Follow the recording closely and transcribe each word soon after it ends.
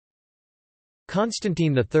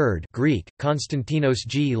Constantine III Greek, Konstantinos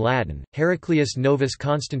G. Latin, Heraclius Novus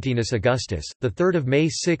Constantinus Augustus, 3 May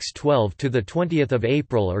 612 to 20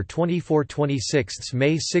 April or 24–26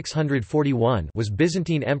 May 641 was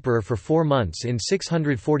Byzantine emperor for 4 months in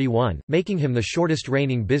 641, making him the shortest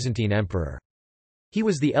reigning Byzantine emperor. He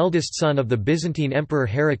was the eldest son of the Byzantine emperor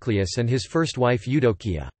Heraclius and his first wife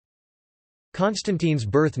Eudokia. Constantine's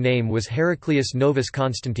birth name was Heraclius Novus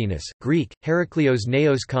Constantinus, Greek, Heraklios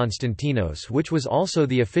Neos Konstantinos, which was also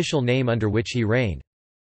the official name under which he reigned.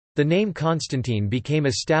 The name Constantine became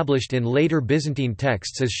established in later Byzantine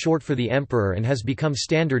texts as short for the emperor and has become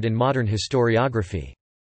standard in modern historiography.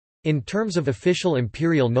 In terms of official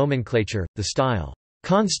imperial nomenclature, the style,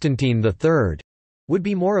 Constantine III, would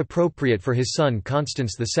be more appropriate for his son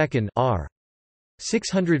Constans II r.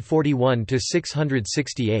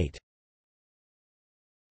 641–668.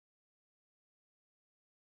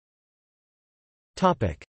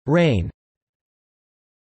 Reign.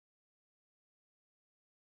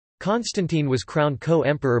 Constantine was crowned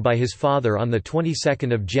co-emperor by his father on the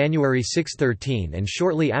 22nd of January 613 and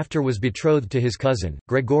shortly after was betrothed to his cousin,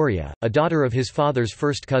 Gregoria, a daughter of his father's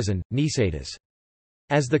first cousin, Nicetas.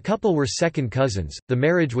 As the couple were second cousins, the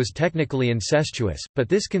marriage was technically incestuous, but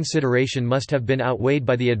this consideration must have been outweighed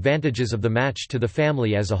by the advantages of the match to the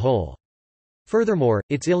family as a whole. Furthermore,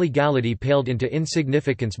 its illegality paled into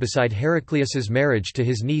insignificance beside Heraclius's marriage to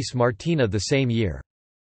his niece Martina the same year.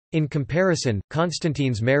 In comparison,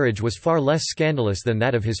 Constantine's marriage was far less scandalous than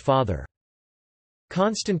that of his father.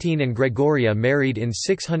 Constantine and Gregoria married in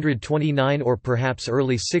 629 or perhaps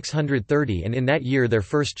early 630, and in that year their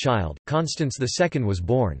first child, Constans II, was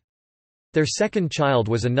born. Their second child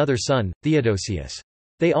was another son, Theodosius.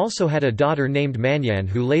 They also had a daughter named Manyan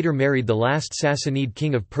who later married the last Sassanid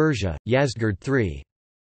king of Persia, Yazdgerd III.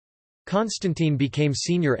 Constantine became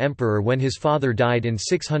senior emperor when his father died in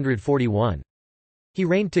 641. He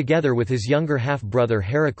reigned together with his younger half-brother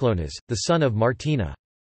Heraclonas, the son of Martina.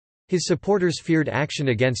 His supporters feared action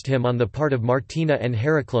against him on the part of Martina and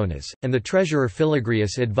Heraclonas, and the treasurer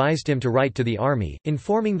Philagrius advised him to write to the army,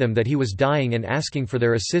 informing them that he was dying and asking for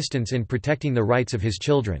their assistance in protecting the rights of his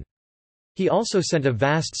children. He also sent a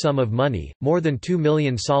vast sum of money, more than 2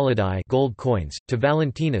 million solidi gold coins, to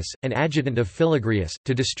Valentinus, an adjutant of Philagrius,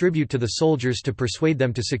 to distribute to the soldiers to persuade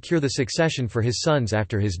them to secure the succession for his sons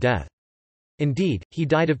after his death. Indeed, he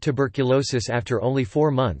died of tuberculosis after only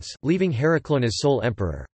 4 months, leaving Heraclonas sole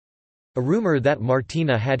emperor. A rumor that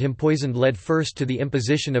Martina had him poisoned led first to the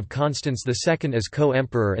imposition of Constans II as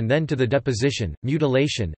co-emperor and then to the deposition,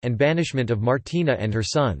 mutilation, and banishment of Martina and her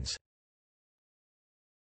sons.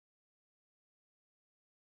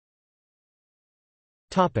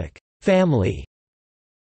 Family.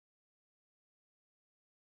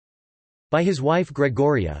 By his wife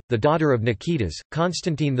Gregoria, the daughter of Nicetas,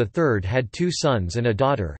 Constantine III had 2 sons and a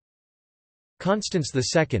daughter, Constans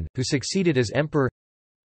II, who succeeded as emperor,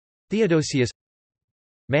 Theodosius,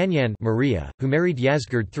 Manyan Maria, who married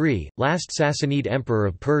Yazdgerd III, last Sassanid emperor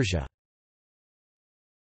of Persia.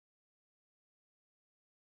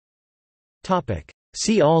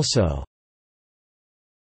 See also: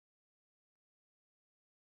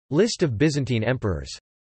 List of Byzantine emperors.